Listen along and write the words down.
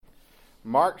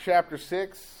Mark chapter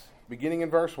 6, beginning in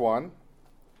verse 1.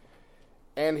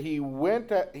 And he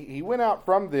went out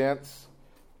from thence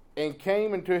and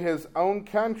came into his own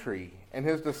country, and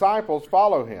his disciples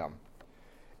follow him.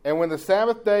 And when the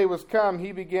Sabbath day was come,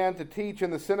 he began to teach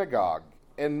in the synagogue.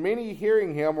 And many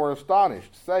hearing him were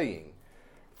astonished, saying,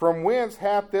 From whence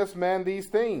hath this man these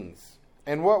things?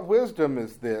 And what wisdom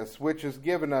is this which is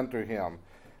given unto him,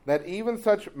 that even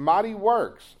such mighty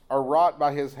works are wrought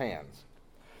by his hands?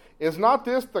 Is not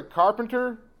this the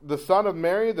carpenter, the son of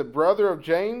Mary, the brother of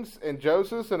James and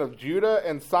Joseph, and of Judah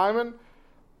and Simon?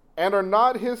 And are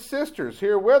not his sisters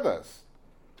here with us?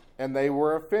 And they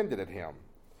were offended at him.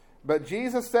 But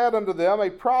Jesus said unto them,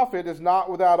 A prophet is not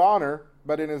without honor,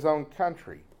 but in his own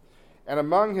country, and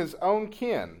among his own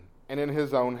kin, and in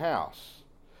his own house.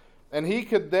 And he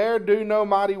could there do no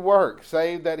mighty work,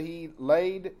 save that he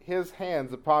laid his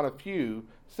hands upon a few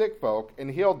sick folk,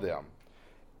 and healed them.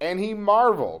 And he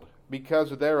marveled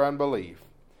because of their unbelief.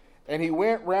 And he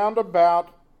went round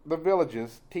about the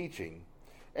villages, teaching.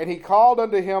 And he called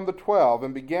unto him the 12,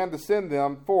 and began to send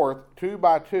them forth 2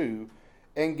 by 2,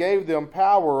 and gave them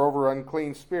power over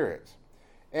unclean spirits,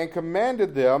 and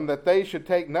commanded them that they should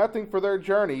take nothing for their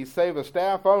journey, save a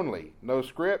staff only, no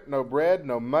scrip, no bread,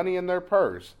 no money in their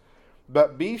purse,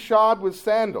 but be shod with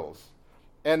sandals,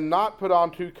 and not put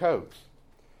on 2 coats.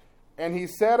 And he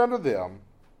said unto them,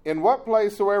 In what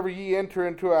place soever ye enter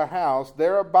into a house,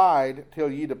 there abide till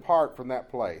ye depart from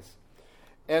that place.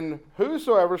 And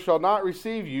whosoever shall not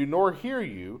receive you, nor hear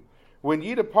you, when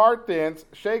ye depart thence,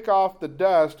 shake off the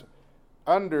dust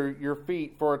under your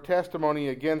feet for a testimony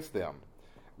against them.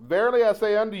 Verily I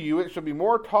say unto you, it shall be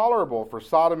more tolerable for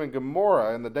Sodom and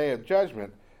Gomorrah in the day of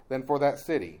judgment than for that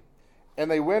city. And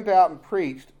they went out and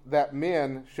preached that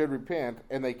men should repent,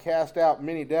 and they cast out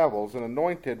many devils, and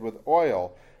anointed with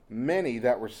oil many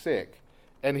that were sick,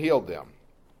 and healed them.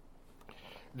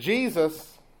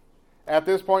 Jesus, at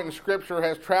this point in Scripture,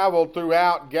 has traveled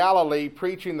throughout Galilee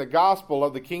preaching the gospel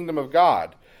of the kingdom of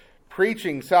God,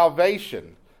 preaching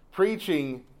salvation,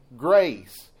 preaching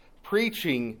grace,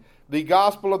 preaching the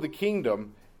gospel of the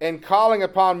kingdom, and calling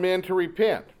upon men to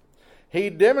repent. He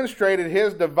demonstrated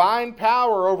his divine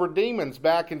power over demons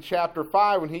back in chapter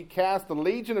 5 when he cast the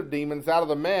legion of demons out of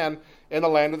the man in the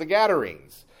land of the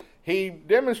Gadarenes. He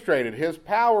demonstrated his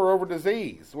power over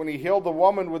disease when he healed the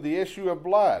woman with the issue of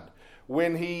blood,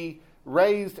 when he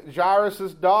raised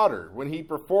Jairus' daughter, when he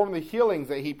performed the healings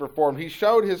that he performed. He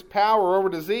showed his power over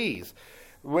disease.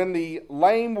 When the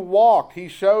lame walked, he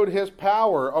showed his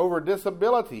power over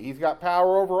disability. He's got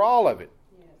power over all of it.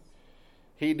 Yes.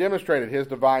 He demonstrated his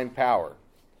divine power.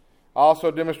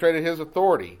 Also demonstrated his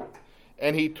authority.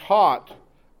 And he taught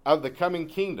of the coming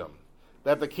kingdom.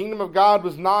 That the kingdom of God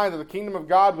was nigh, that the kingdom of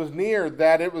God was near,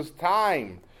 that it was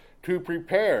time to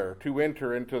prepare to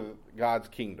enter into God's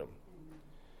kingdom.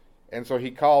 And so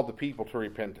he called the people to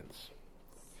repentance.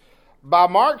 By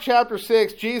Mark chapter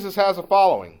 6, Jesus has a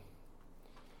following.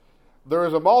 There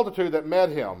is a multitude that met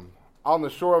him on the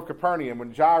shore of Capernaum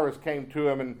when Jairus came to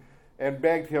him and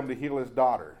begged him to heal his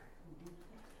daughter.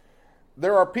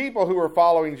 There are people who are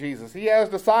following Jesus. He has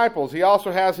disciples. He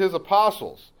also has his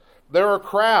apostles. There are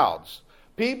crowds.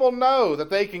 People know that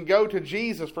they can go to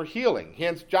Jesus for healing.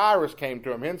 Hence Jairus came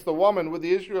to him. Hence the woman with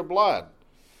the issue of blood.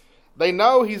 They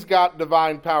know he's got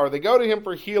divine power. They go to him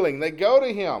for healing. They go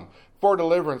to him for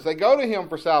deliverance. They go to him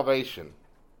for salvation.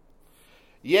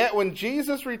 Yet when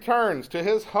Jesus returns to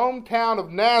his hometown of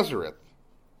Nazareth,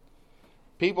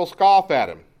 people scoff at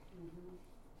him.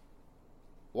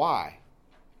 Why?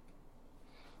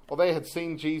 Well, they had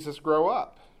seen Jesus grow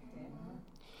up.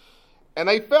 And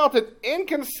they felt it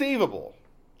inconceivable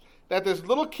that this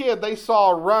little kid they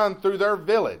saw run through their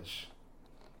village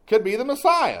could be the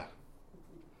Messiah.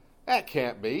 That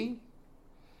can't be.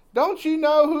 Don't you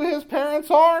know who his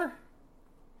parents are?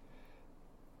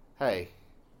 Hey,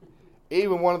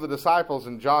 even one of the disciples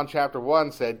in John chapter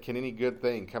 1 said, Can any good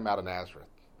thing come out of Nazareth?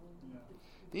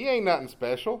 You ain't nothing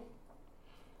special.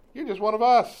 You're just one of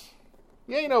us.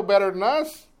 You ain't no better than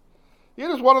us.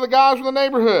 You're just one of the guys from the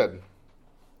neighborhood.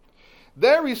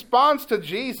 Their response to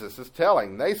Jesus is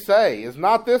telling. They say, Is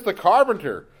not this the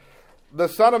carpenter, the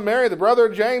son of Mary, the brother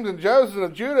of James and Joseph and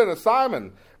of Judah and of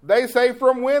Simon? They say,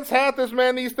 From whence hath this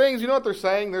man these things? You know what they're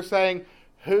saying? They're saying,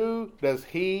 Who does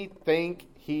he think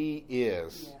he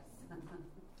is? Yes.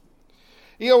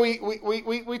 You know,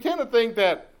 we tend to think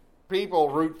that people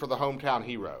root for the hometown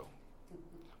hero,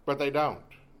 but they don't.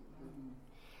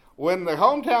 When the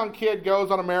hometown kid goes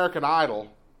on American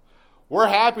Idol, we're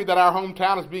happy that our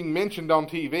hometown is being mentioned on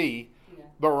TV,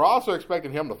 but we're also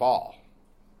expecting him to fall.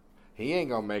 He ain't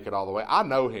going to make it all the way. I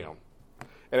know him.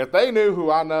 And if they knew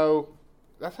who I know,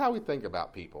 That's how we think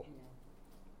about people.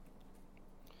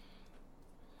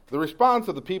 The response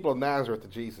of the people of Nazareth to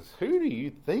Jesus: who do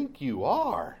you think you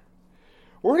are?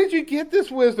 Where did you get this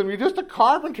wisdom? You're just a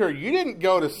carpenter. You didn't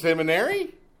go to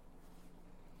seminary.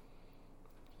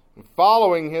 And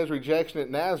following his rejection at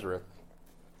Nazareth,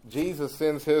 Jesus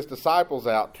sends his disciples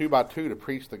out 2 by 2 to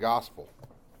preach the gospel.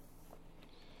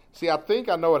 See, I think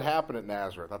I know what happened at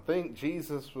Nazareth. I think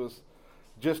Jesus was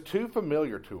just too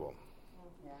familiar to them.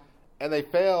 Yeah. And they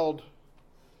failed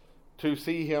to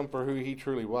see him for who he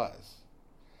truly was.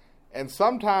 And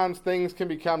sometimes things can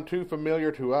become too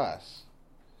familiar to us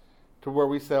to where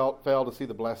we fail to see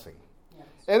the blessing. Yes.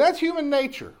 And that's human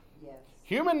nature. Yes.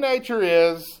 Human nature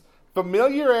is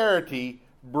familiarity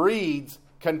breeds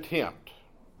contempt.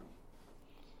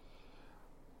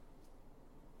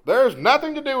 There's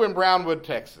nothing to do in Brownwood,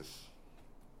 Texas.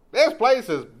 This place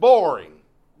is boring.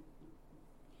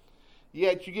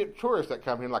 Yet you get tourists that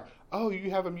come here and like, oh,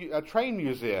 you have a train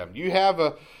museum. You have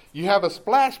a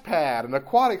splash pad, an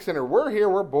aquatic center. We're here,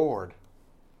 we're bored.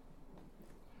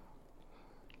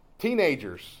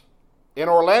 Teenagers in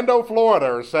Orlando, Florida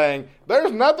are saying,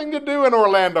 there's nothing to do in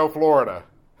Orlando, Florida.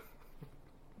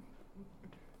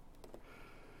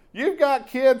 You've got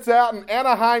kids out in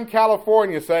Anaheim,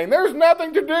 California saying, there's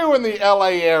nothing to do in the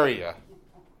LA area.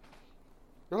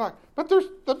 You're like, but there's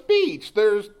the beach,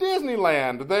 there's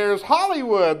Disneyland, there's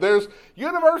Hollywood, there's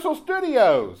Universal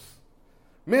Studios.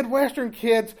 Midwestern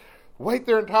kids wait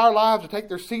their entire lives to take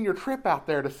their senior trip out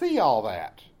there to see all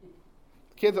that.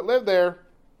 Kids that live there,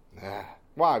 nah.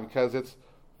 Why? Because it's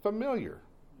familiar.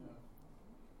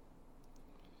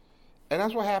 And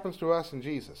that's what happens to us in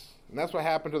Jesus. And that's what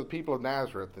happened to the people of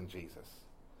Nazareth in Jesus.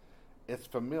 It's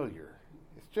familiar.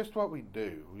 It's just what we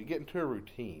do. We get into a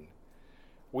routine.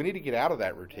 We need to get out of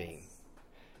that routine.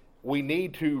 We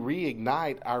need to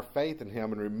reignite our faith in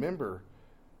him and remember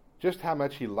just how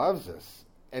much he loves us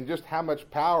and just how much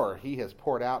power he has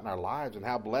poured out in our lives and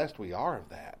how blessed we are of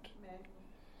that. Amen.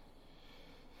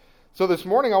 So this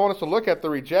morning I want us to look at the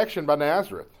rejection by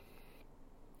Nazareth.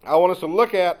 I want us to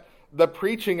look at the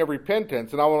preaching of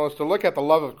repentance, and I want us to look at the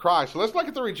love of Christ. So let's look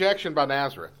at the rejection by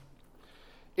Nazareth.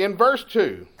 In verse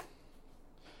 2,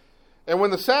 and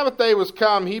when the Sabbath day was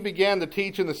come, he began to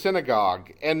teach in the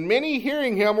synagogue, and many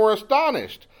hearing him were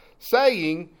astonished,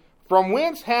 saying, from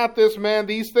whence hath this man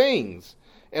these things?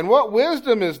 And what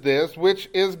wisdom is this which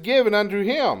is given unto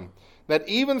him, that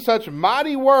even such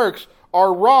mighty works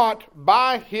are wrought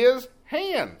by his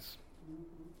hands?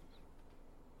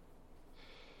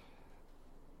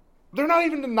 They're not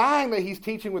even denying that he's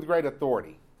teaching with great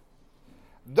authority.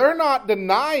 They're not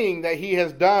denying that he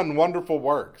has done wonderful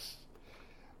works.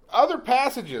 Other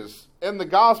passages in the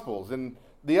Gospels, in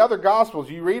the other Gospels,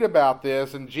 you read about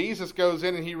this, and Jesus goes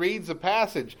in and he reads a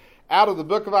passage out of the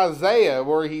book of Isaiah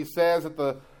where he says that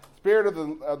the Spirit of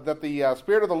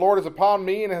the Lord is upon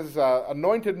me and has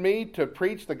anointed me to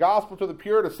preach the gospel to the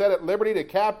pure, to set at liberty the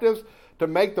captives, to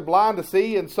make the blind to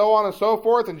see, and so on and so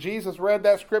forth. And Jesus read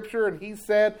that scripture and he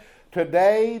said,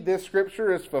 today this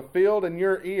scripture is fulfilled in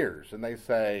your ears. And they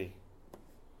say,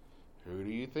 who do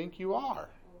you think you are?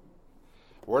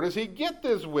 Where does he get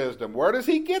this wisdom? Where does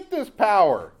he get this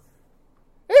power?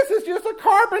 This is just a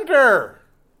carpenter.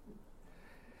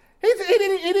 He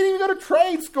didn't even go to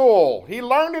trade school. He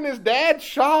learned in his dad's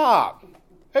shop.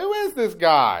 Who is this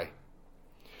guy?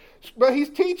 But he's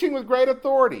teaching with great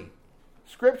authority.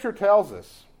 Scripture tells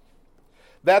us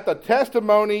that the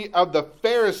testimony of the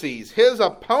Pharisees, his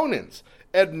opponents,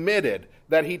 admitted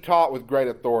that he taught with great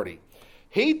authority.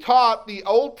 He taught the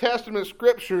Old Testament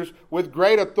scriptures with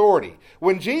great authority.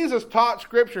 When Jesus taught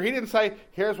scripture, he didn't say,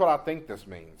 here's what I think this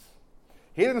means.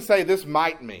 He didn't say this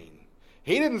might mean.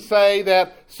 He didn't say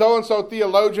that so-and-so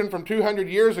theologian from 200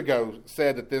 years ago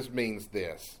said that this means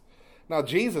this. Now,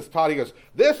 Jesus taught, he goes,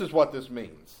 this is what this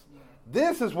means.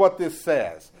 This is what this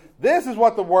says. This is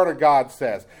what the Word of God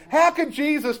says. How could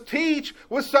Jesus teach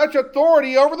with such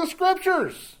authority over the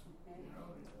Scriptures?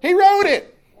 He wrote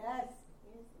it.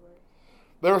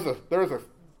 There was a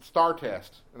star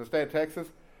test in the state of Texas.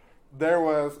 There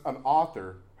was an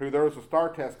author who there was a star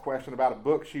test question about a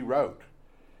book she wrote.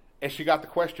 And she got the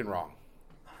question wrong.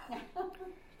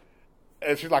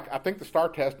 And she's like, I think the star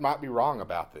test might be wrong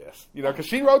about this. Because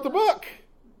she wrote the book.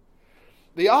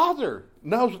 The author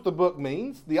knows what the book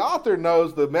means. The author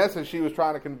knows the message she was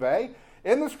trying to convey.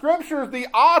 In the scriptures, the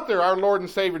author, our Lord and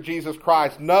Savior Jesus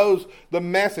Christ, knows the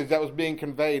message that was being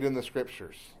conveyed in the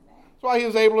scriptures. That's why he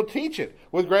was able to teach it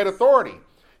with great authority.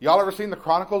 Y'all ever seen the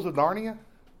Chronicles of Narnia?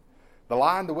 The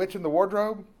Lion, the Witch, and the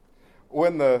Wardrobe?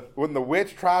 When the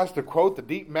witch tries to quote the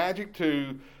deep magic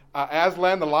to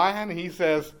Aslan the lion, he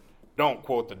says, Don't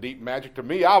quote the deep magic to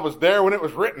me. I was there when it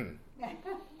was written.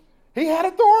 He had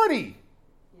authority.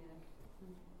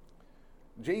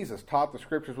 Jesus taught the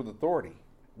scriptures with authority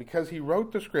because he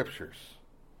wrote the scriptures.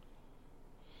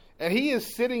 And he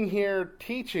is sitting here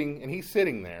teaching, and he's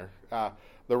sitting there.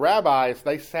 The rabbis,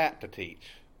 they sat to teach.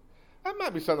 That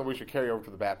might be something we should carry over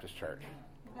to the Baptist church.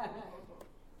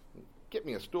 Get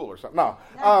me a stool or something.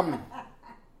 No.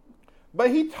 But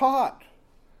he taught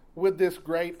with this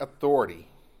great authority.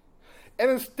 And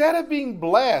instead of being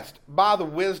blessed by the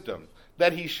wisdom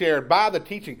that he shared, by the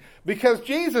teaching, because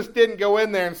Jesus didn't go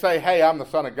in there and say, hey, I'm the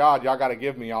Son of God, y'all got to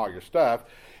give me all your stuff.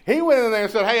 He went in there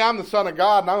and said, hey, I'm the Son of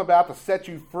God, and I'm about to set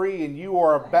you free, and you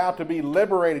are about to be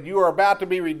liberated. You are about to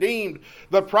be redeemed.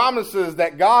 The promises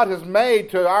that God has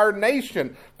made to our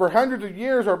nation for hundreds of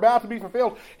years are about to be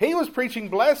fulfilled. He was preaching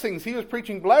blessings. He was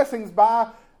preaching blessings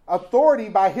by authority,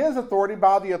 by his authority,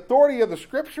 by the authority of the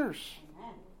Scriptures.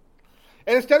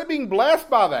 And instead of being blessed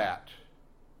by that,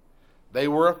 they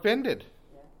were offended.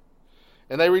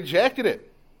 And they rejected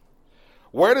it.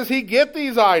 Where does he get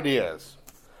these ideas?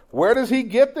 Where does he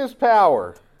get this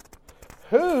power?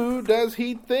 Who does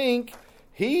he think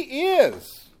he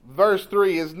is? Verse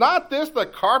 3, is not this the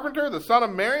carpenter, the son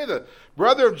of Mary, the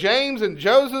brother of James and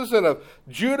Joseph and of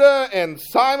Judah and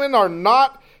Simon? Are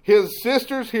not his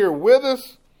sisters here with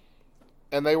us?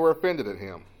 And they were offended at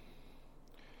him.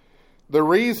 The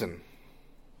reason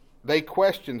they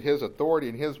questioned his authority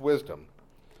and his wisdom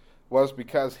was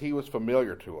because he was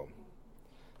familiar to them.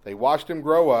 They watched him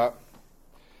grow up.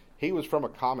 He was from a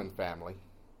common family.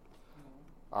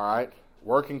 All right?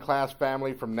 Working class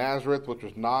family from Nazareth, which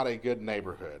was not a good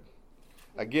neighborhood.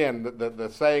 Again, the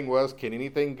saying was, can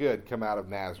anything good come out of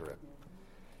Nazareth?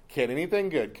 Can anything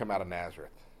good come out of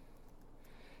Nazareth?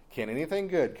 Can anything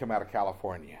good come out of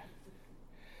California?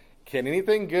 Can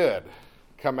anything good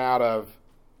come out of,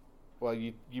 well,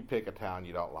 you pick a town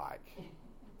you don't like.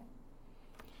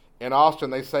 In Austin,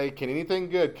 they say, can anything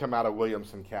good come out of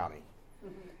Williamson County?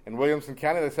 In Williamson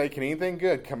County, they say, can anything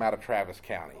good come out of Travis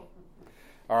County?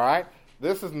 All right?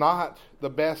 This is not the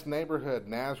best neighborhood.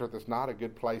 Nazareth is not a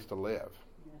good place to live.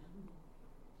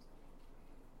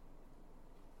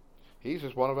 He's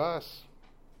just one of us.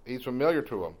 He's familiar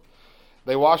to them.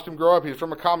 They watched him grow up. He was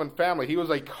from a common family. He was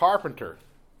a carpenter.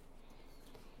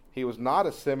 He was not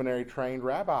a seminary-trained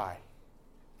rabbi.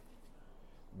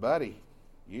 Buddy,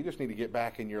 you just need to get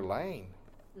back in your lane.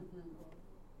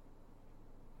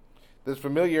 This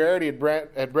familiarity had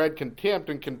bred contempt,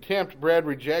 and contempt bred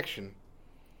rejection.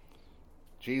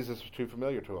 Jesus was too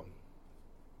familiar to him.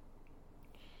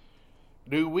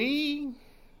 Do we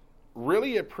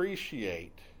really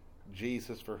appreciate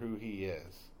Jesus for who he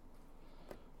is?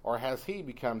 Or has he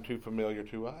become too familiar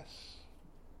to us?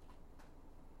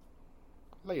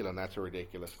 Leland, that's a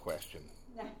ridiculous question.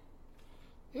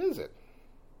 Is it?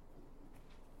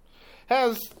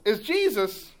 Is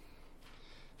Jesus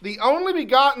the only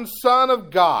begotten Son of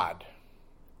God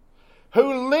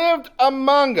who lived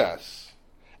among us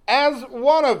as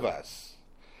one of us?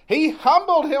 He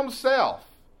humbled himself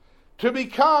to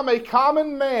become a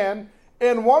common man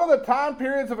in one of the time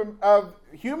periods of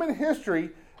human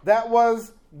history that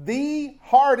was the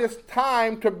hardest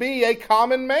time to be a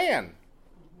common man.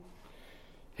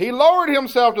 He lowered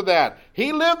himself to that.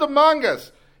 He lived among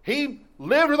us. He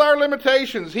lived with our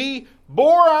limitations. He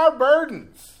bore our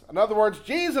burdens. In other words,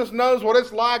 Jesus knows what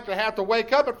it's like to have to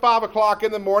wake up at 5 o'clock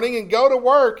in the morning and go to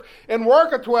work and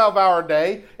work a 12-hour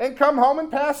day and come home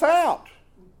and pass out.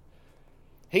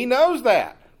 He knows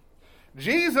that.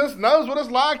 Jesus knows what it's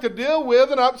like to deal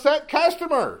with an upset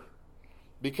customer.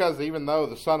 Because even though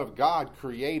the Son of God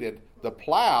created the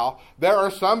plow, there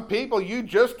are some people you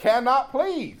just cannot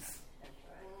please.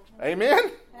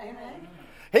 Amen? Amen.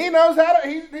 He knows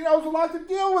he knows what it's like to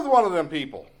deal with one of them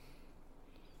people.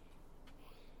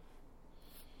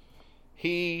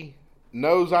 He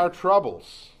knows our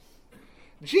troubles.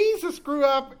 Jesus grew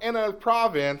up in a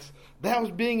province that was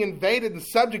being invaded and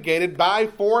subjugated by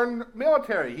foreign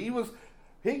military.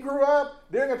 He grew up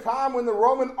during a time when the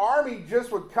Roman army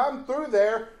just would come through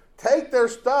there, take their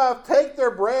stuff, take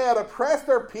their bread, oppress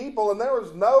their people, and there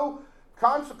was no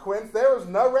consequence, there was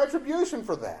no retribution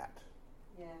for that.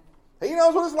 Yeah. He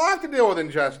knows what it's like to deal with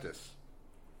injustice.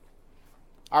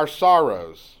 Our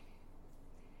sorrows,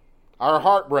 our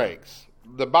heartbreaks.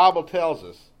 The Bible tells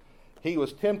us he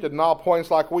was tempted in all points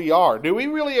like we are. Do we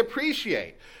really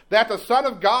appreciate that the Son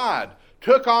of God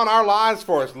took on our lives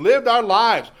for us, lived our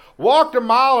lives, walked a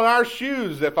mile in our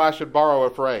shoes, if I should borrow a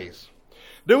phrase?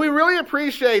 Do we really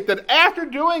appreciate that after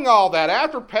doing all that,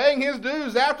 after paying his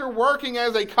dues, after working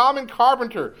as a common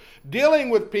carpenter, dealing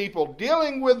with people,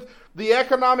 dealing with the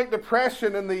economic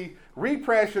depression and the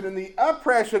repression and the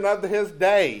oppression of his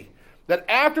day, that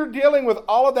after dealing with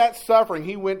all of that suffering,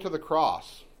 he went to the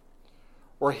cross,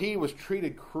 where he was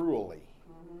treated cruelly.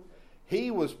 He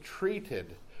was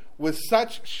treated with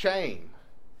such shame.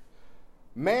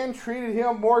 Man treated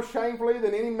him more shamefully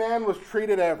than any man was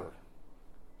treated ever.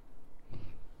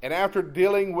 And after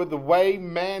dealing with the way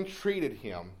man treated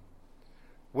him,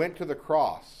 went to the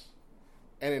cross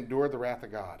and endured the wrath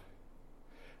of God.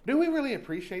 Do we really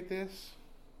appreciate this?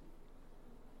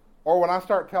 Or when I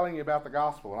start telling you about the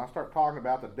gospel, when I start talking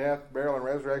about the death, burial, and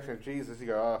resurrection of Jesus, you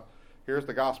go, here's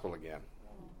the gospel again.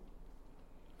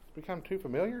 It's become too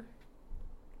familiar.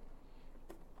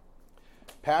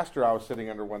 Pastor I was sitting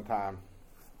under one time,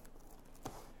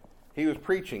 he was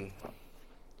preaching,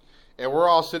 and we're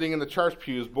all sitting in the church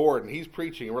pews bored, and he's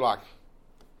preaching, and we're like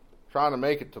trying to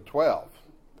make it to 12.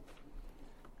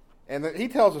 And then he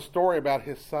tells a story about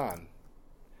his son.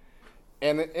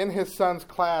 And in his son's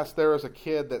class, there was a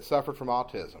kid that suffered from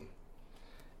autism.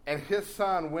 And his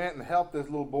son went and helped this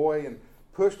little boy and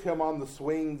pushed him on the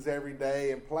swings every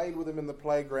day and played with him in the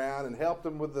playground and helped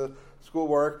him with the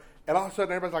schoolwork. And all of a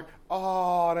sudden, everybody's like,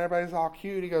 oh, and everybody's all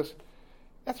cute. He goes,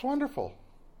 that's wonderful.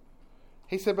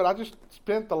 He said, but I just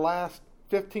spent the last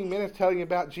 15 minutes telling you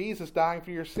about Jesus dying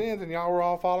for your sins, and y'all were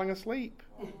all falling asleep.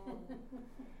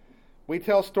 We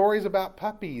tell stories about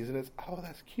puppies, and it's, oh,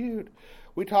 that's cute.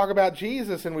 We talk about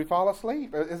Jesus, and we fall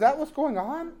asleep. Is that what's going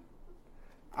on?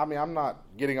 I mean, I'm not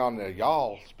getting on to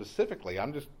y'all specifically.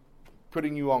 I'm just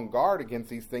putting you on guard against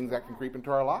these things that can creep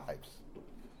into our lives.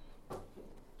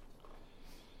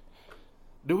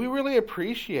 Do we really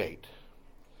appreciate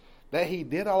that he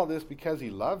did all of this because he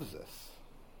loves us?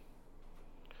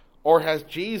 Or has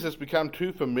Jesus become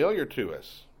too familiar to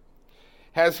us?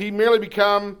 Has he merely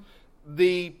become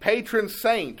the patron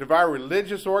saint of our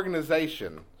religious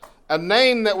organization, a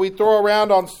name that we throw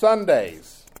around on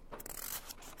Sundays,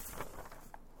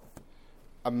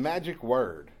 a magic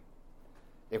word?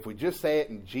 If we just say it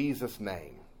in Jesus'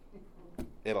 name,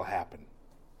 it'll happen.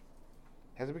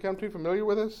 Has it become too familiar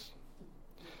with us?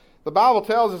 The Bible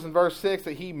tells us in verse 6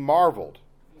 that he marveled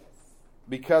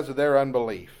because of their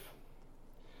unbelief.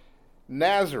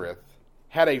 Nazareth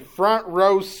had a front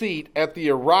row seat at the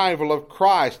arrival of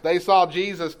Christ. They saw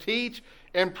Jesus teach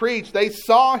and preach. They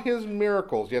saw his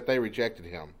miracles, yet they rejected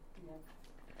him.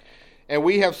 And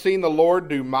we have seen the Lord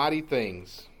do mighty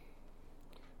things.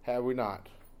 Have we not?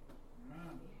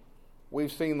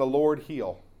 We've seen the Lord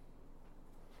heal.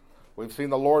 We've seen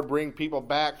the Lord bring people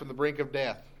back from the brink of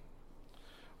death.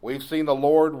 We've seen the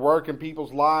Lord work in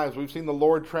people's lives. We've seen the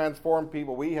Lord transform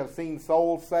people. We have seen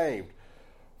souls saved.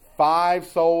 5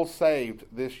 souls saved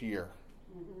this year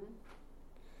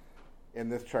in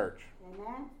this church.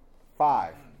 Amen.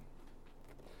 5.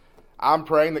 I'm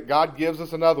praying that God gives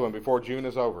us another one before June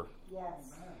is over. Yes.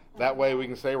 That way we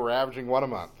can say we're averaging 1 a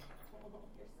month.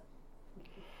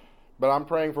 But I'm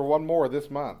praying for 1 more this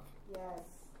month. Yes.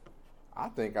 I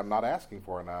think I'm not asking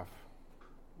for enough.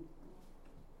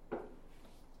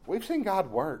 We've seen God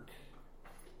work,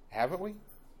 haven't we?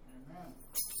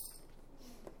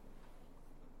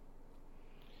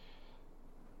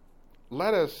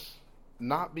 Let us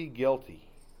not be guilty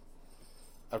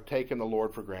of taking the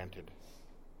Lord for granted.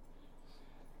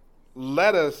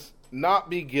 Let us not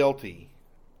be guilty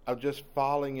of just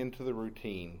falling into the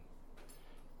routine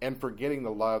and forgetting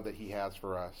the love that he has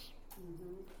for us.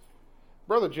 Mm-hmm.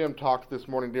 Brother Jim talked this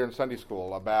morning during Sunday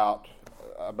school about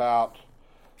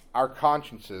our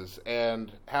consciences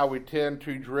and how we tend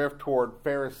to drift toward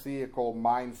Pharisaical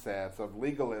mindsets of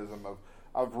legalism,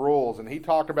 of rules. And he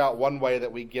talked about one way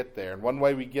that we get there. And one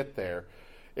way we get there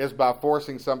is by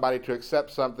forcing somebody to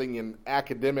accept something in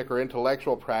academic or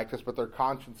intellectual practice, but their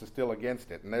conscience is still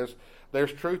against it. And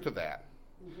there's truth to that.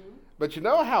 Mm-hmm. But you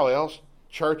know how else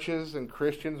churches and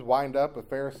Christians wind up with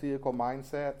Pharisaical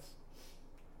mindsets?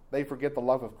 They forget the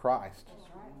love of Christ. That's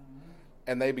right.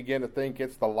 And they begin to think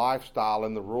it's the lifestyle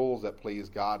and the rules that please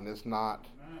God, and it's not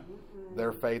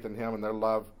their faith in him and their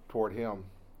love toward him.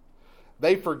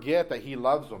 They forget that he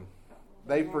loves them.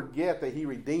 They forget that he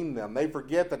redeemed them. They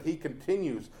forget that he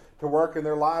continues to work in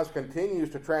their lives,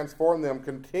 continues to transform them,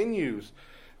 continues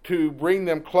to bring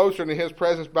them closer into his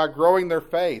presence by growing their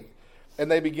faith. And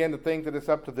they begin to think that it's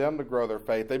up to them to grow their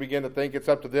faith. They begin to think it's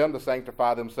up to them to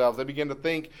sanctify themselves. They begin to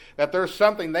think that there's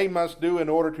something they must do in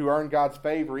order to earn God's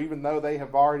favor, even though they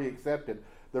have already accepted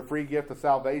the free gift of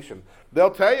salvation.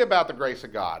 They'll tell you about the grace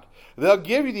of God. They'll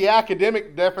give you the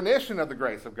academic definition of the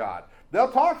grace of God.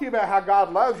 They'll talk to you about how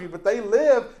God loves you, but they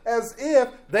live as if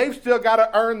they've still got to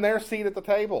earn their seat at the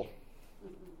table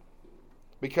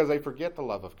because they forget the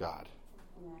love of God.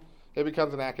 It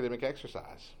becomes an academic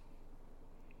exercise.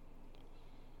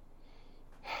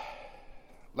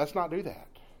 Let's not do that.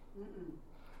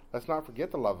 Let's not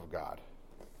forget the love of God.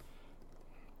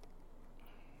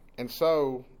 And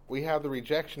so we have the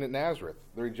rejection at Nazareth.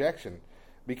 The rejection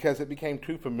because it became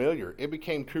too familiar. It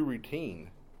became too routine.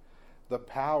 The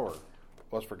power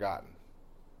was forgotten.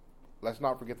 Let's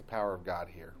not forget the power of God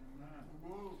here.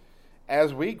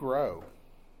 As we grow,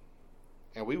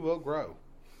 and we will grow,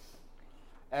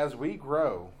 as we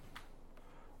grow,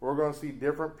 we're going to see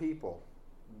different people,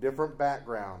 different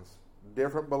backgrounds,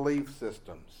 different belief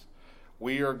systems.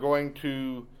 We are going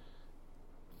to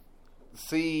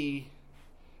see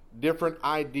different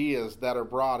ideas that are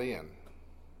brought in.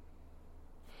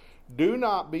 Do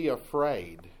not be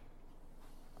afraid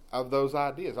of those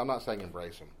ideas. I'm not saying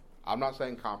embrace them. I'm not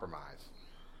saying compromise.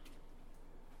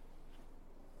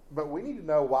 But we need to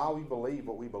know why we believe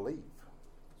what we believe.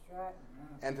 That's right.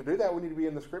 And to do that, we need to be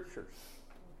in the Scriptures.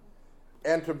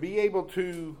 And to be able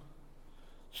to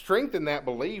strengthen that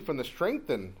belief and to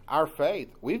strengthen our faith,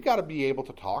 we've got to be able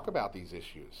to talk about these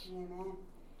issues. Amen.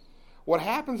 What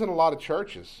happens in a lot of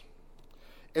churches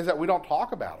is that we don't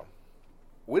talk about them.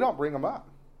 We don't bring them up.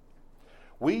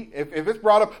 If it's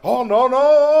brought up, oh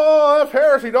no, that's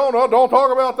heresy. Don't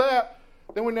talk about that.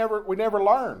 Then we never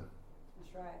learn.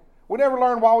 That's right. We never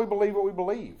learn why we believe what we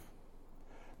believe.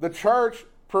 The church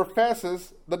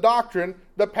professes the doctrine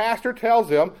the pastor tells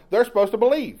them they're supposed to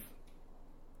believe.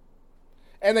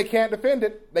 And they can't defend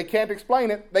it, they can't explain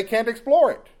it, they can't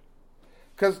explore it.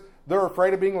 Because they're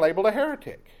afraid of being labeled a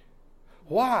heretic.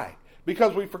 Why?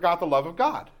 Because we forgot the love of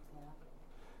God.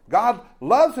 God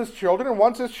loves His children and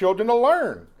wants His children to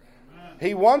learn.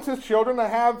 He wants His children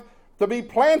to be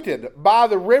planted by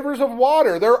the rivers of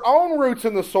water, their own roots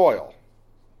in the soil.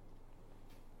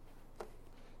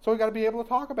 So we've got to be able to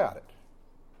talk about it.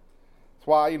 That's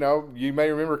why, you may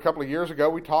remember a couple of years ago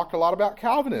we talked a lot about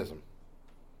Calvinism.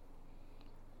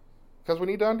 Because we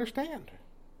need to understand.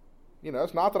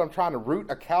 It's not that I'm trying to root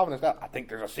a Calvinist out. I think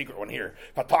there's a secret one here.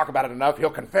 If I talk about it enough,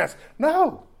 he'll confess.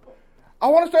 No. I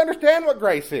want us to understand what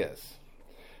grace is.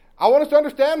 I want us to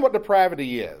understand what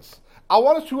depravity is. I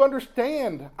want us to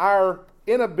understand our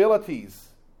inabilities,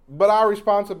 but our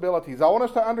responsibilities. I want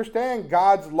us to understand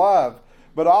God's love,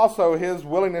 but also His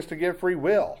willingness to give free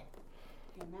will.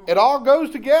 Amen. It all goes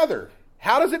together.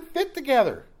 How does it fit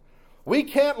together? We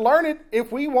can't learn it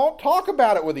if we won't talk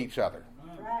about it with each other.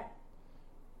 Right.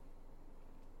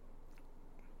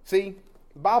 See,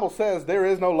 the Bible says there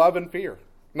is no love and fear.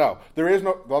 No, there is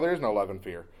no love and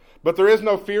fear. But there is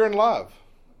no fear and love.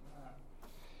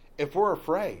 If we're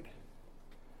afraid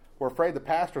the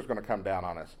pastor's going to come down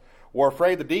on us. We're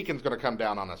afraid the deacon's going to come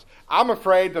down on us. I'm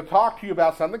afraid to talk to you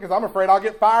about something because I'm afraid I'll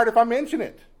get fired if I mention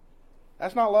it.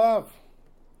 That's not love.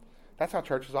 That's how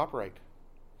churches operate.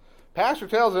 Pastor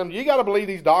tells them, you got to believe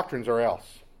these doctrines or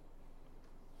else.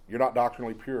 You're not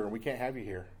doctrinally pure and we can't have you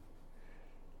here.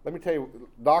 Let me tell you,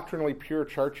 doctrinally pure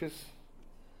churches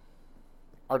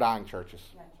are dying churches.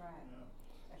 That's right.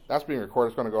 That's being recorded.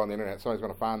 It's going to go on the internet. Somebody's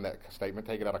going to find that statement,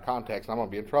 take it out of context, and I'm going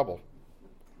to be in trouble.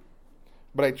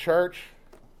 But a church,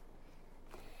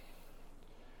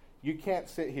 you can't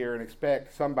sit here and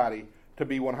expect somebody to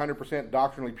be 100%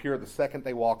 doctrinally pure the second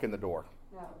they walk in the door.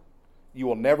 No. You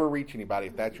will never reach anybody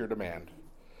if that's your demand.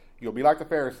 You'll be like the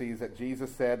Pharisees that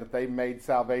Jesus said that they made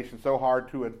salvation so hard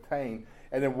to attain,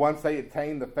 and then once they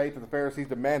attained the faith that the Pharisees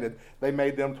demanded, they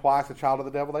made them twice the child of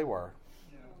the devil they were.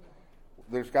 Yeah.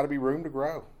 There's got to be room to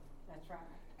grow. That's right.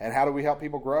 And how do we help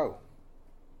people grow?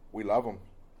 We love them.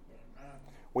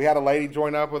 We had a lady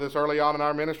join up with us early on in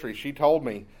our ministry. She told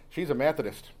me she's a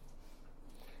Methodist.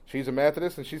 She's a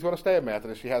Methodist and she's going to stay a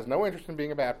Methodist. She has no interest in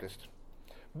being a Baptist.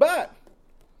 But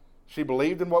she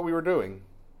believed in what we were doing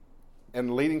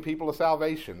and leading people to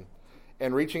salvation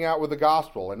and reaching out with the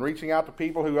gospel and reaching out to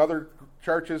people who other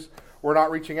churches were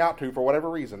not reaching out to for whatever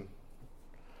reason.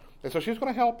 And so she was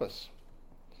going to help us.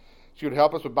 She would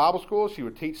help us with Bible school. She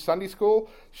would teach Sunday school.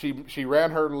 She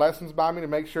ran her lessons by me to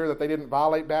make sure that they didn't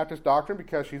violate Baptist doctrine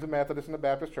because she's a Methodist in the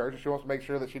Baptist church and she wants to make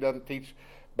sure that she doesn't teach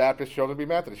Baptist children to be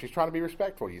Methodist. She's trying to be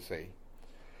respectful, you see.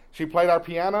 She played our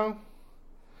piano.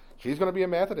 She's going to be a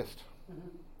Methodist.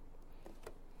 Mm-hmm.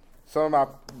 Some of my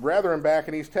brethren back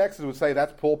in East Texas would say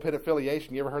that's pulpit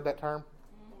affiliation. You ever heard that term?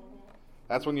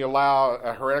 That's when you allow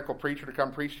a heretical preacher to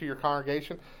come preach to your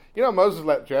congregation. You know, Moses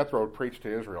let Jethro preach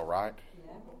to Israel, right?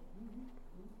 Yeah.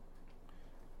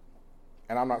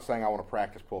 And I'm not saying I want to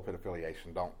practice pulpit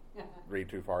affiliation. Don't read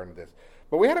too far into this.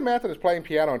 But we had a Methodist playing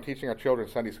piano and teaching our children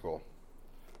Sunday school.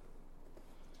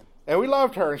 And we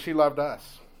loved her and she loved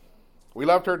us. We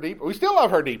loved her deeply. We still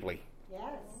love her deeply. Yes.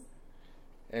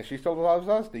 And she still loves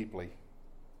us deeply.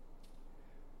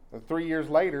 And 3 years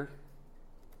later,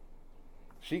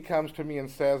 She comes to me and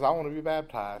says, I want to be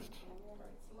baptized.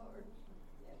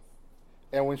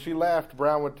 And when she left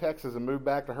Brownwood, Texas and moved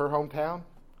back to her hometown,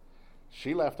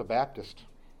 she left a Baptist.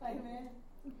 Amen.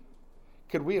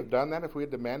 Could we have done that if we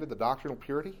had demanded the doctrinal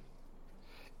purity?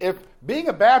 If being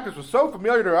a Baptist was so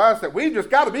familiar to us that we just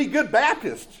got to be good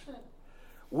Baptists,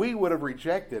 we would have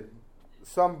rejected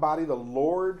somebody the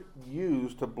Lord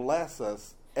used to bless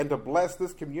us and to bless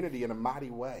this community in a mighty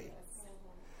way.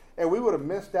 And we would have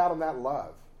missed out on that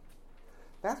love.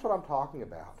 That's what I'm talking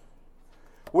about.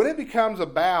 When it becomes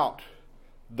about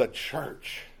the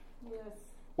church, Yes.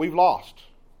 we've lost.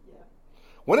 Yeah.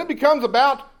 When it becomes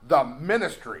about the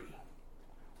ministry,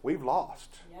 we've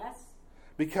lost. Yes.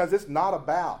 Because it's not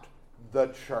about the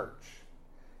church.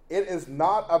 It is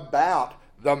not about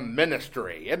the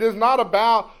ministry. It is not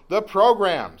about the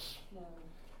programs. No.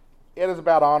 It is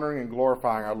about honoring and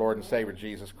glorifying our Lord and Savior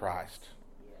Jesus Christ.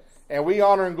 Yes. And we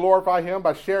honor and glorify Him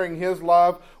by sharing His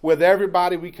love with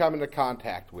everybody we come into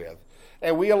contact with.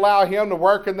 And we allow Him to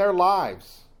work in their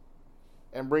lives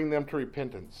and bring them to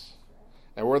repentance.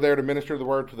 And we're there to minister the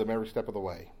word to them every step of the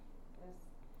way. Yes.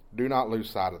 Do not lose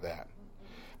sight of that.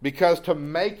 Because to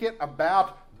make it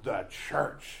about the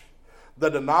church, the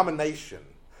denomination,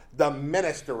 the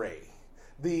ministry,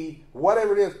 the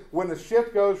whatever it is, when the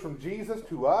shift goes from Jesus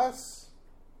to us,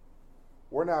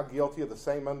 we're now guilty of the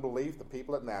same unbelief the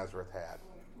people at Nazareth had.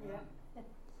 Yeah.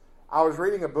 I was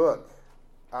reading a book,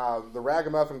 The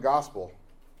Ragamuffin Gospel,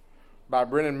 by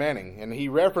Brennan Manning, and he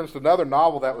referenced another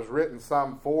novel that was written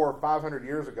some 400 or 500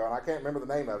 years ago, and I can't remember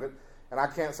the name of it, and I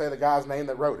can't say the guy's name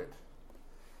that wrote it.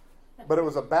 But it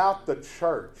was about the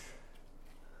church.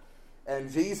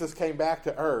 And Jesus came back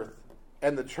to earth,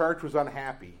 and the church was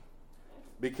unhappy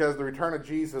because the return of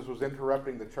Jesus was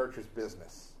interrupting the church's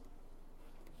business.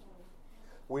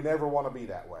 We never want to be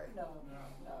that way. No.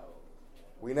 No.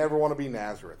 We never want to be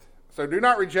Nazareth. So do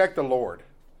not reject the Lord.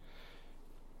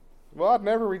 Well, I'd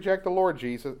never reject the Lord,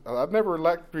 Jesus. I'd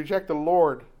never reject the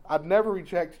Lord. I'd never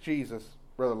reject Jesus,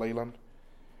 Brother Leland.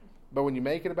 But when you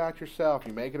make it about yourself,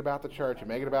 you make it about the church, you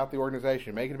make it about the organization,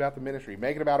 you make it about the ministry, you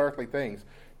make it about earthly things,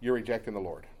 you're rejecting the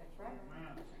Lord. That's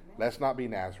right. Let's not be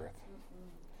Nazareth.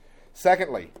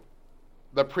 Secondly,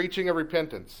 the preaching of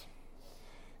repentance.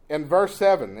 In verse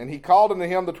 7, and he called unto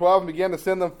him the 12 and began to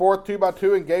send them forth 2 by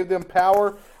 2 and gave them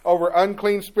power over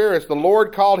unclean spirits. The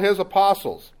Lord called his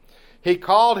apostles. He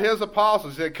called his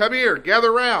apostles. He said, come here,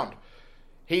 gather round.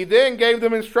 He then gave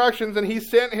them instructions and he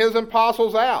sent his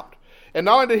apostles out. And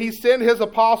not only did he send his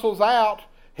apostles out,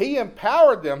 he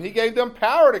empowered them. He gave them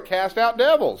power to cast out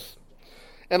devils.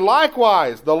 And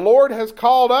likewise, the Lord has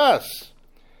called us.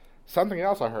 Something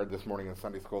else I heard this morning in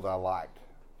Sunday school that I liked.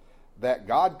 That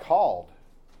God called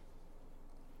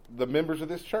the members of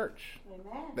this church.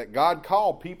 Amen. That God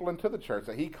called people into the church.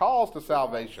 That He calls to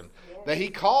salvation. Yes. That He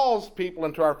calls people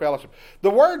into our fellowship. The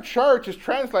word church is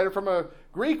translated from a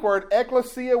Greek word,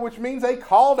 ekklesia, which means a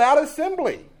called out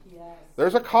assembly. Yes.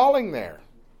 There's a calling there.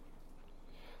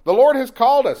 The Lord has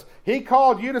called us. He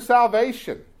called you to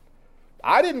salvation.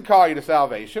 I didn't call you to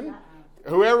salvation.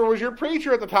 Whoever was your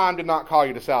preacher at the time did not call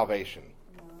you to salvation.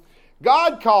 No.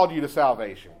 God called you to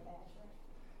salvation.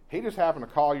 He just happened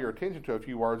to call your attention to a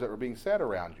few words that were being said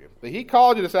around you. But He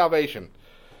called you to salvation.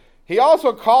 He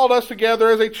also called us together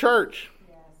as a church.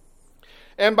 Yes.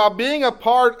 And by being a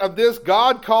part of this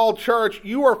God-called church,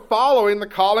 you are following the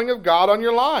calling of God on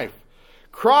your life.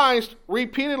 Christ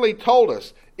repeatedly told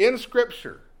us in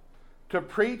Scripture to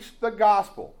preach the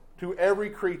gospel to every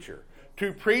creature,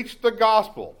 to preach the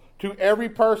gospel to every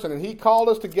person. And He called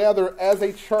us together as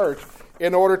a church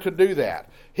in order to do that.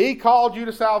 He called you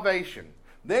to salvation.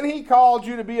 Then He called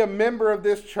you to be a member of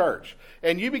this church.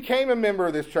 And you became a member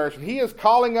of this church. And He is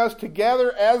calling us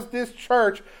together as this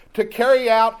church to carry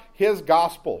out His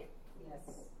gospel.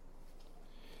 Yes.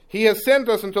 He has sent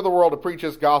us into the world to preach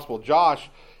His gospel. Josh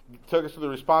took us to the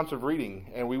responsive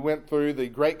reading, and we went through the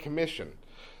Great Commission.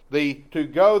 To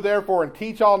go, therefore, and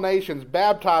teach all nations,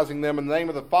 baptizing them in the name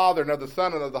of the Father, and of the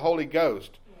Son, and of the Holy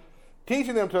Ghost. Yes.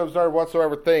 Teaching them to observe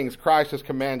whatsoever things Christ has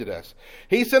commanded us.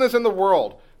 He sent us in the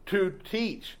world to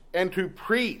teach and to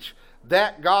preach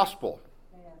that gospel.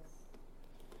 Yes.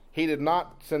 He did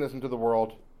not send us into the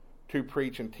world to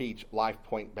preach and teach Life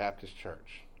Point Baptist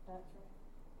Church. That's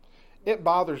right. It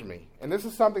bothers me, and this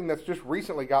is something that's just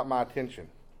recently got my attention.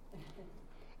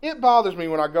 It bothers me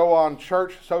when I go on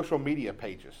church social media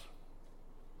pages.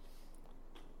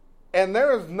 And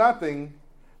there is nothing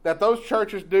that those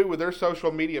churches do with their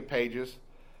social media pages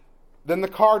than the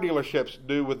car dealerships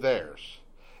do with theirs,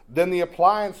 than the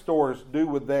appliance stores do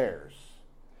with theirs,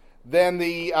 than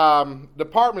the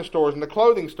department stores and the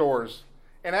clothing stores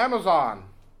and Amazon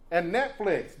and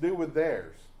Netflix do with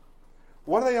theirs.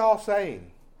 What are they all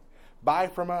saying? Buy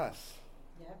from us.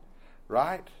 Yep.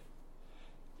 Right?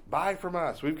 Buy from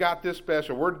us. We've got this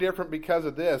special. We're different because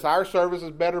of this. Our service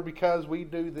is better because we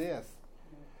do this.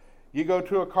 You go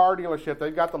to a car dealership,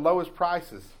 they've got the lowest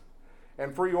prices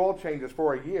and free oil changes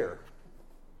for a year.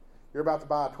 You're about to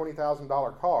buy a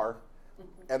 $20,000 car,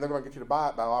 and they're going to get you to buy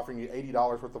it by offering you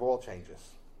 $80 worth of oil changes.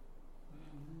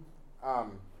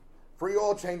 Free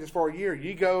oil changes for a year.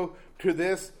 You go to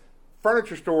this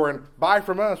furniture store and buy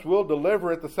from us. We'll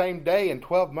deliver it the same day in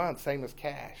 12 months, same as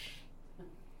cash.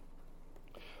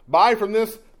 Buy from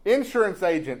this insurance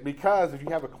agent because if you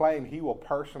have a claim, he will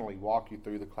personally walk you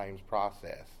through the claims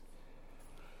process.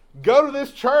 Go to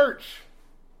this church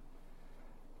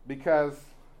because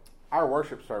our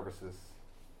worship services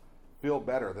feel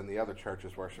better than the other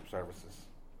churches' worship services.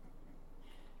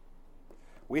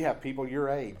 We have people your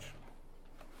age,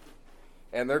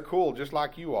 and they're cool just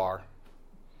like you are.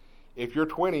 If you're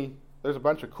 20, there's a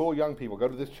bunch of cool young people. Go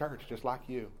to this church just like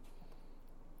you.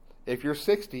 If you're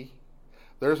 60,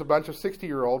 there's a bunch of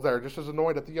 60-year-olds that are just as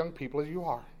annoyed at the young people as you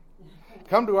are.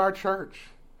 Come to our church.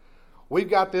 We've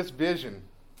got this vision.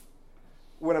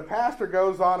 When a pastor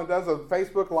goes on and does a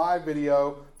Facebook Live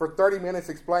video for 30 minutes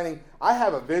explaining, I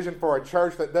have a vision for a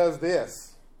church that does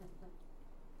this.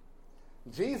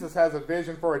 Jesus has a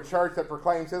vision for a church that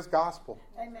proclaims his gospel.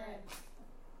 Amen.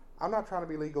 I'm not trying to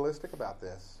be legalistic about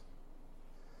this.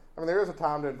 I mean, there is a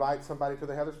time to invite somebody to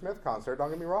the Heather Smith concert, don't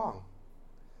get me wrong.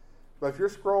 But if you're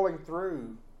scrolling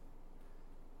through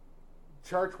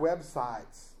church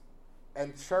websites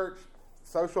and church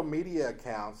social media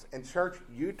accounts and church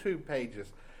YouTube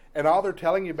pages, and all they're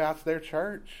telling you about is their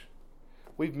church,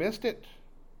 we've missed it.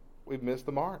 We've missed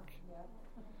the mark. Yep.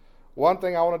 One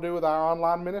thing I want to do with our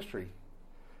online ministry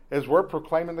is we're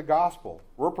proclaiming the gospel.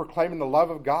 We're proclaiming the love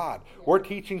of God. Yes. We're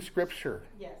teaching Scripture.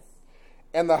 Yes.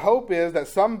 And the hope is that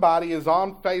somebody is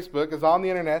on Facebook, is on the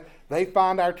internet, they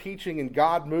find our teaching and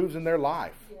God moves in their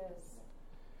life. Yes.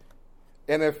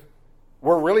 And if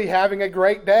we're really having a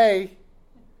great day,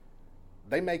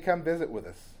 they may come visit with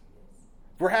us.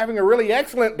 If we're having a really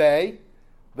excellent day,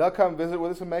 they'll come visit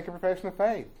with us and make a profession of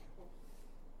faith.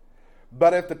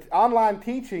 But if the online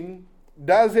teaching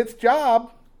does its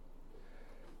job,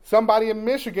 somebody in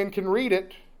Michigan can read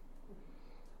it,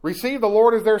 receive the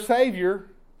Lord as their Savior,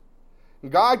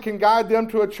 God can guide them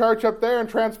to a church up there and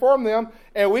transform them,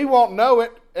 and we won't know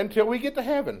it until we get to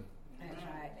heaven. That's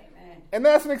right. Amen. And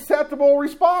that's an acceptable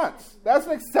response. That's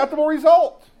an acceptable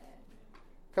result.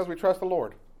 Because we trust the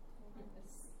Lord.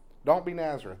 Don't be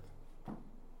Nazareth.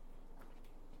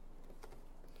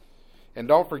 And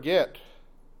don't forget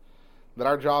that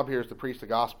our job here is to preach the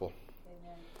gospel.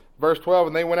 Amen. Verse 12,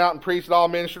 and they went out and preached that all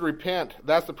men should repent.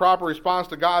 That's the proper response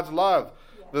to God's love.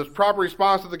 The proper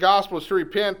response to the gospel is to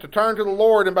repent, to turn to the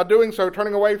Lord, and by doing so,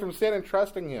 turning away from sin and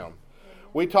trusting him.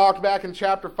 We talked back in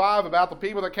chapter 5 about the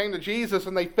people that came to Jesus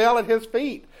and they fell at his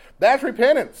feet. That's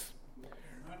repentance.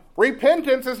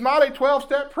 Repentance is not a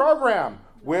 12-step program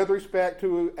with respect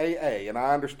to AA, and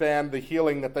I understand the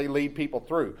healing that they lead people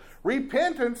through.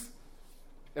 Repentance,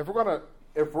 if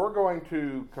we're going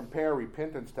to compare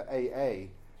repentance to AA,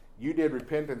 you did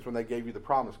repentance when they gave you the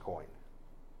promise coin.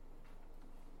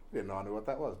 You didn't know I knew what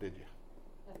that was, did you?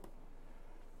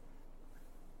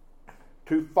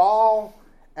 To fall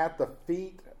at the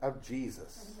feet of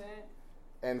Jesus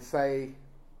and say,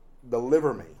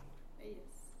 deliver me. Yes.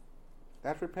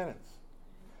 That's repentance.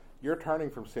 You're turning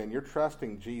from sin. You're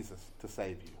trusting Jesus to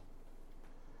save you.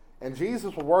 And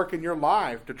Jesus will work in your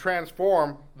life to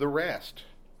transform the rest.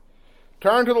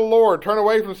 Turn to the Lord. Turn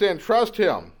away from sin. Trust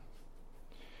him.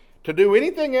 To do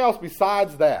anything else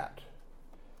besides that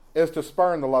is to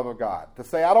spurn the love of God. To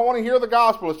say, I don't want to hear the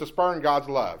gospel, is to spurn God's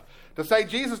love. To say,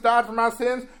 Jesus died for my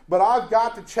sins, but I've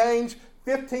got to change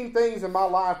 15 things in my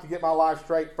life to get my life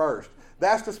straight first.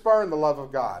 That's to spurn the love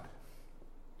of God.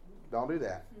 Don't do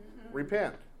that.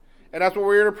 Repent. And that's what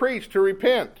we're here to preach, to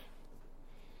repent.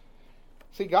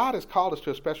 See, God has called us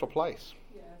to a special place.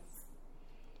 Yes.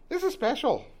 This is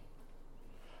special.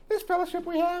 This fellowship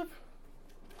we have,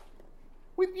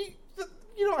 you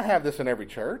don't have this in every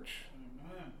church.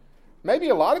 Maybe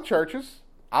a lot of churches.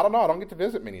 I don't know. I don't get to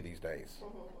visit many these days.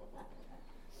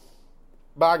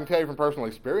 But I can tell you from personal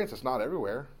experience, it's not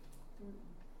everywhere.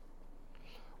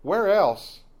 Where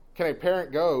else can a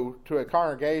parent go to a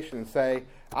congregation and say,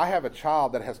 I have a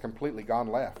child that has completely gone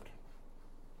left?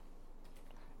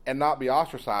 And not be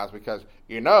ostracized because,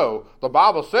 the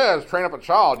Bible says train up a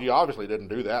child. You obviously didn't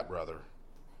do that, brother.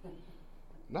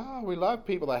 No, we love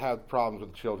people that have problems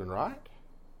with children, right?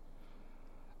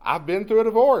 I've been through a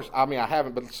divorce. I mean, I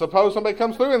haven't, but suppose somebody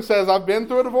comes through and says, I've been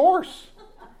through a divorce.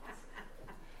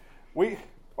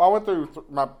 I went through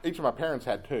each of my parents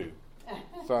had two.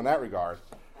 So in that regard.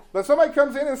 But somebody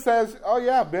comes in and says, oh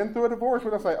yeah, I've been through a divorce.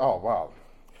 We don't say, oh, wow,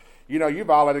 you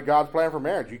violated God's plan for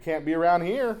marriage. You can't be around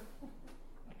here.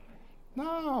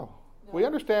 No. We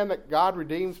understand that God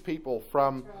redeems people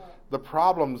from the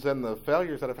problems and the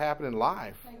failures that have happened in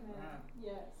life. Amen.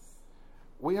 Yes.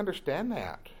 We understand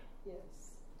that. Yes.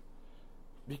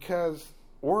 Because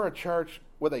we're a church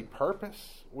with a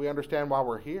purpose. We understand why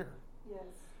we're here. Yes.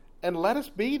 And let us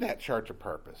be that church of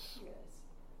purpose. Yes.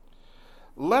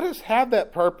 Let us have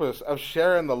that purpose of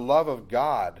sharing the love of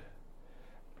God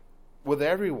with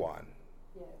everyone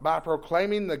by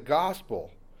proclaiming the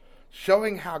gospel,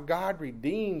 showing how God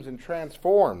redeems and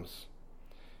transforms,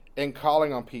 and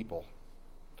calling on people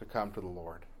to come to the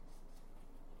Lord.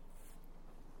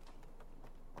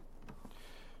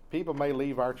 People may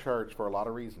leave our church for a lot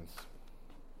of reasons.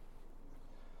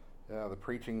 The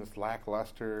preaching is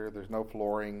lackluster, there's no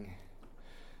flooring.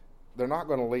 They're not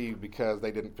going to leave because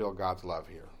they didn't feel God's love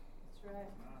here. That's right.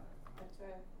 That's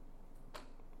right.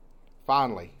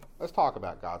 Finally, let's talk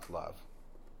about God's love.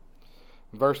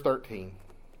 Verse 13.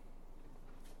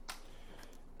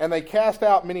 And they cast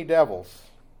out many devils,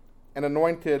 and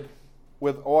anointed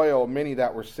with oil many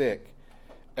that were sick,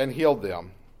 and healed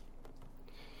them.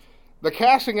 The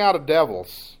casting out of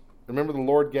devils, remember the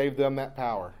Lord gave them that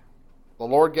power. The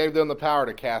Lord gave them the power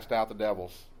to cast out the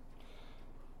devils.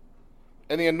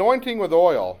 And the anointing with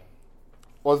oil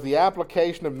was the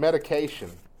application of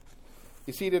medication.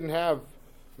 You see, he didn't have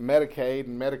Medicaid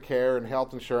and Medicare and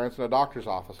health insurance and a doctor's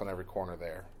office on every corner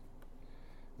there.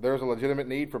 There was a legitimate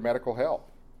need for medical help,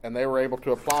 and they were able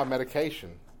to apply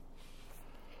medication.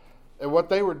 And what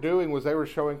they were doing was they were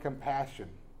showing compassion.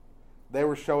 They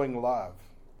were showing love.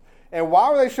 And why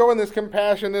were they showing this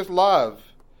compassion, this love?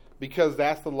 Because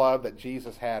that's the love that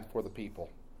Jesus had for the people.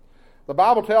 The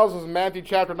Bible tells us in Matthew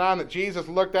chapter 9 that Jesus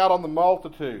looked out on the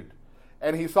multitude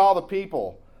and he saw the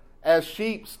people as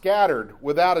sheep scattered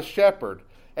without a shepherd.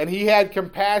 And he had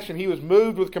compassion. He was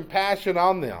moved with compassion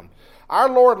on them. Our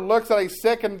Lord looks at a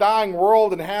sick and dying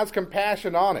world and has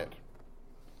compassion on it.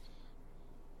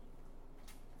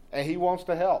 And he wants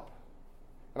to help.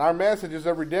 And our message is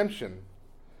of redemption.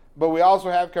 But we also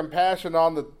have compassion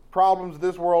on the problems of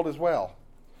this world as well.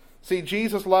 See,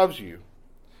 Jesus loves you.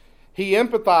 He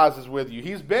empathizes with you.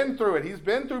 He's been through it. He's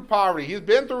been through poverty. He's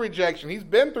been through rejection. He's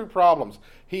been through problems.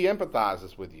 He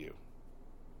empathizes with you.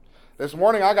 This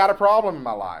morning I got a problem in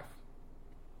my life.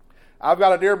 I've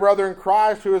got a dear brother in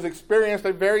Christ who has experienced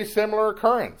a very similar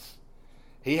occurrence.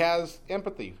 He has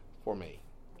empathy for me.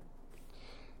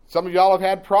 Some of y'all have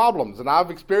had problems, and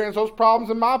I've experienced those problems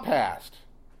in my past.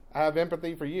 I have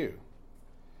empathy for you.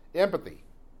 Empathy.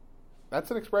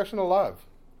 That's an expression of love.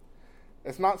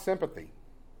 It's not sympathy.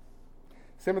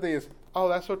 Sympathy is, oh,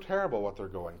 that's so terrible what they're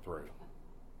going through.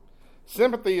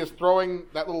 Sympathy is throwing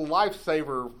that little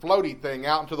lifesaver floaty thing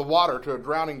out into the water to a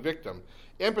drowning victim.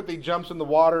 Empathy jumps in the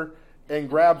water and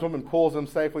grabs them and pulls them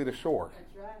safely to shore.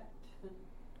 That's right.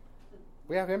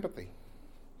 We have empathy.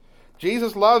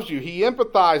 Jesus loves you. He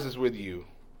empathizes with you.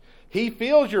 He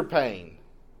feels your pain,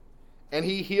 and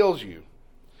he heals you.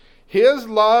 His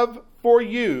love for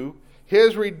you,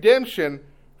 his redemption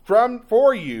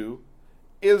for you,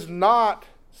 is not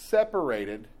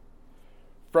separated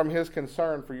from his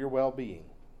concern for your well-being.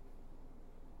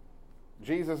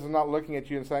 Jesus is not looking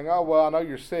at you and saying, oh, well, I know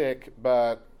you're sick,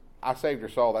 but I saved your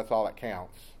soul. That's all that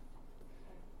counts.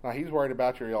 Now, he's worried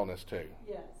about your illness too.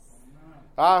 Yes.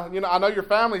 I know your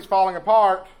family's falling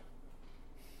apart,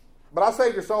 but I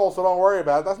saved your soul, so don't worry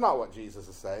about it. That's not what Jesus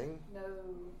is saying.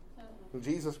 No.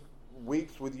 Jesus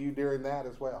weeps with you during that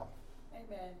as well.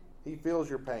 Amen. He feels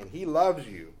your pain. He loves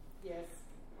you. Yes.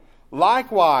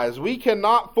 Likewise, we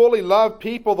cannot fully love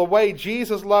people the way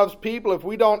Jesus loves people if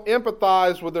we don't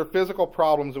empathize with their physical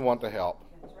problems and want to help.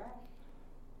 That's right.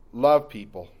 Love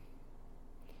people.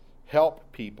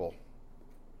 Help people.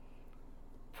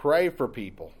 Pray for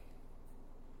people.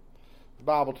 The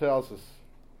Bible tells us,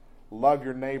 love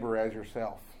your neighbor as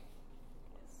yourself.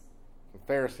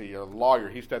 The Pharisee, or the lawyer,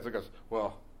 he steps and goes,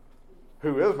 well,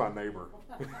 who is my neighbor?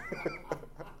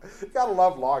 You gotta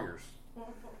love lawyers.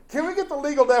 Can we get the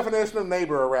legal definition of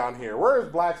neighbor around here? Where is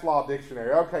Black's Law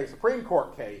Dictionary? Okay, Supreme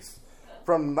Court case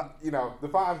from,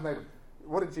 defines neighbor.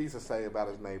 What did Jesus say about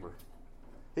his neighbor?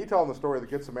 He told him the story of the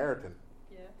Good Samaritan.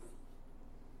 Yes.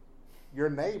 Your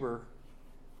neighbor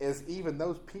is even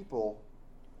those people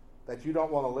that you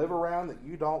don't want to live around, that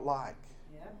you don't like.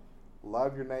 Yeah.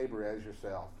 Love your neighbor as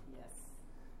yourself. Yes.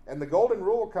 And the golden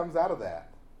rule comes out of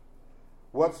that.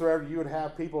 Whatsoever you would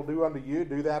have people do unto you,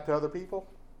 do that to other people.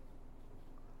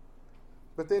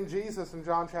 But then Jesus in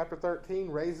John chapter 13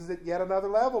 raises it yet another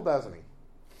level, doesn't he?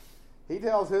 He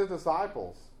tells his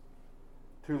disciples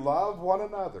to love one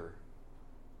another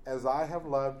as I have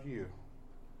loved you.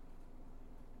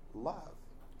 Love.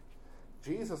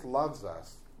 Jesus loves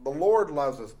us. The Lord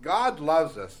loves us. God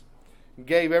loves us.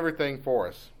 Gave everything for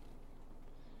us.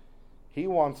 He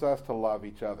wants us to love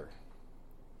each other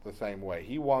the same way.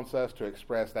 He wants us to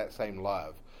express that same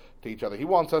love to each other. He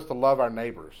wants us to love our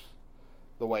neighbors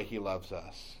the way he loves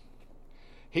us.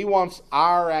 He wants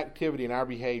our activity and our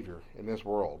behavior in this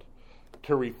world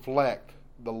to reflect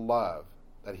the love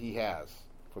that he has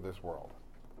for this world.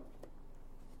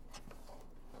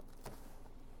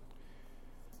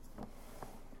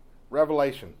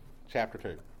 Revelation chapter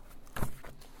 2.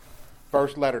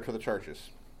 First letter to the churches.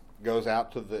 Goes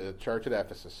out to the church at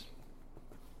Ephesus.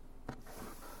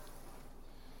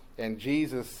 And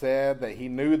Jesus said that he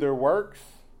knew their works,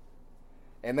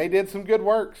 and they did some good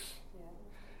works.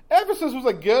 Yeah. Ephesus was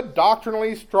a good,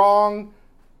 doctrinally strong,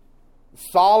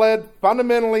 solid,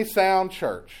 fundamentally sound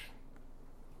church.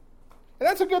 And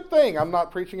that's a good thing. I'm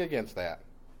not preaching against that.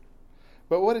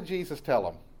 But what did Jesus tell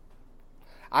them?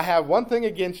 I have one thing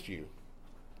against you,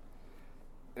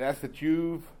 and that's that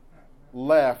you've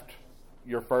left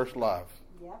your first love.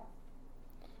 Yeah.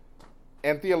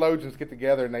 And theologians get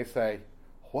together and they say,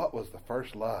 what was the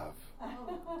first love?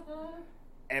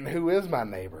 And who is my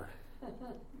neighbor?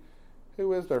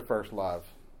 Who is their first love?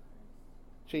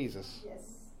 Jesus.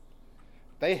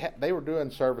 Yes. They were doing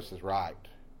services right.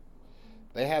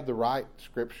 They had the right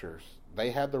scriptures.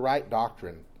 They had the right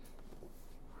doctrine.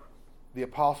 The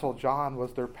Apostle John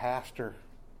was their pastor,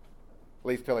 at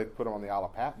least till they put him on the Isle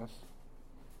of Patmos.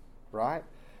 Right?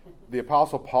 The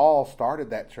Apostle Paul started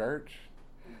that church.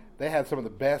 They had some of the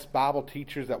best Bible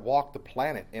teachers that walked the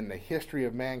planet in the history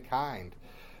of mankind.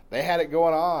 They had it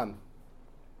going on.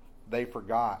 They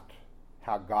forgot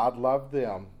how God loved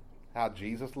them, how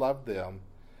Jesus loved them,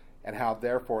 and how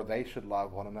therefore they should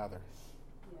love one another.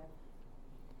 Yeah.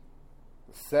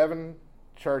 7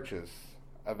 churches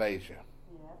of Asia.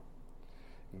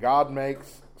 God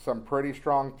makes some pretty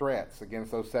strong threats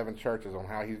against those 7 churches on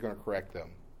how he's going to correct them.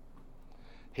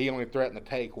 He only threatened to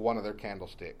take one of their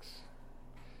candlesticks.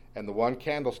 And the one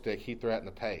candlestick he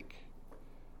threatened to take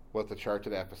was the church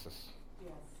at Ephesus.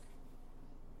 Yes.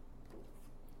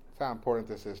 That's how important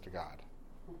this is to God.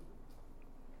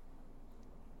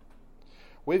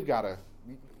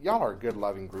 Y'all are a good,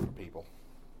 loving group of people.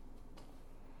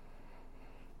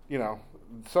 You know,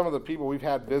 some of the people we've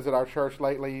had visit our church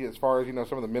lately, as far as,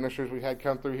 some of the ministers we've had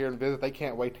come through here and visit, they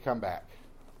can't wait to come back.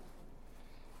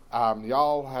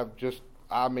 Y'all have just,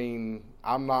 I'm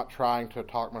not trying to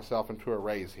talk myself into a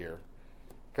raise here,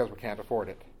 because we can't afford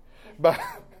it.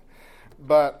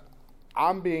 But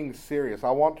I'm being serious.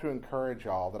 I want to encourage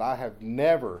y'all that I have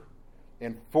never,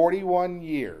 in 41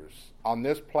 years on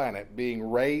this planet being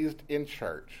raised in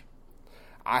church,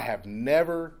 I have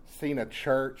never seen a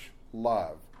church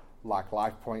love like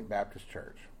Life Point Baptist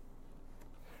Church.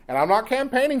 And I'm not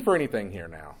campaigning for anything here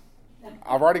now.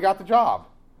 I've already got the job.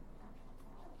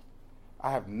 I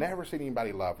have never seen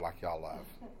anybody love like y'all love.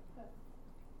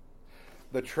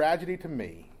 The tragedy to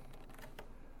me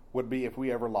would be if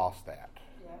we ever lost that.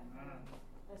 Yeah,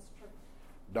 that's true.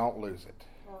 Don't lose it.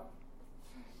 No.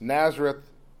 Nazareth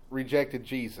rejected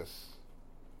Jesus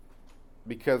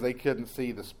because they couldn't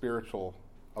see the spiritual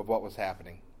of what was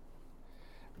happening.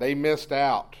 They missed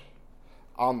out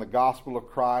on the gospel of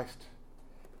Christ.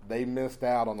 They missed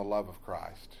out on the love of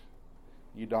Christ.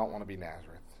 You don't want to be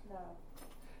Nazareth. No.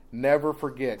 Never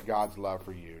forget God's love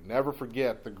for you. Never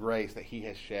forget the grace that he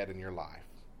has shed in your life.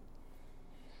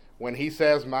 When he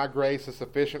says, my grace is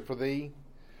sufficient for thee,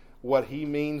 what he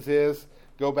means is,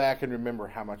 go back and remember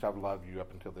how much I've loved you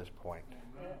up until this point.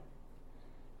 Amen.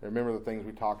 Remember the things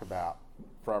we talked about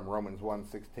from Romans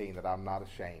 1:16, that I'm not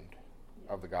ashamed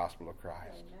of the gospel of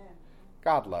Christ. Amen.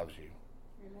 God loves you.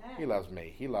 Amen. He loves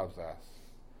me. He loves us.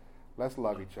 Let's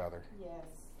love each other. Yes.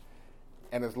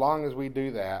 And as long as we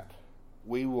do that,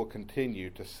 we will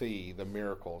continue to see the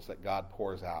miracles that God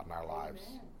pours out in our lives.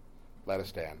 Amen. Let us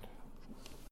stand.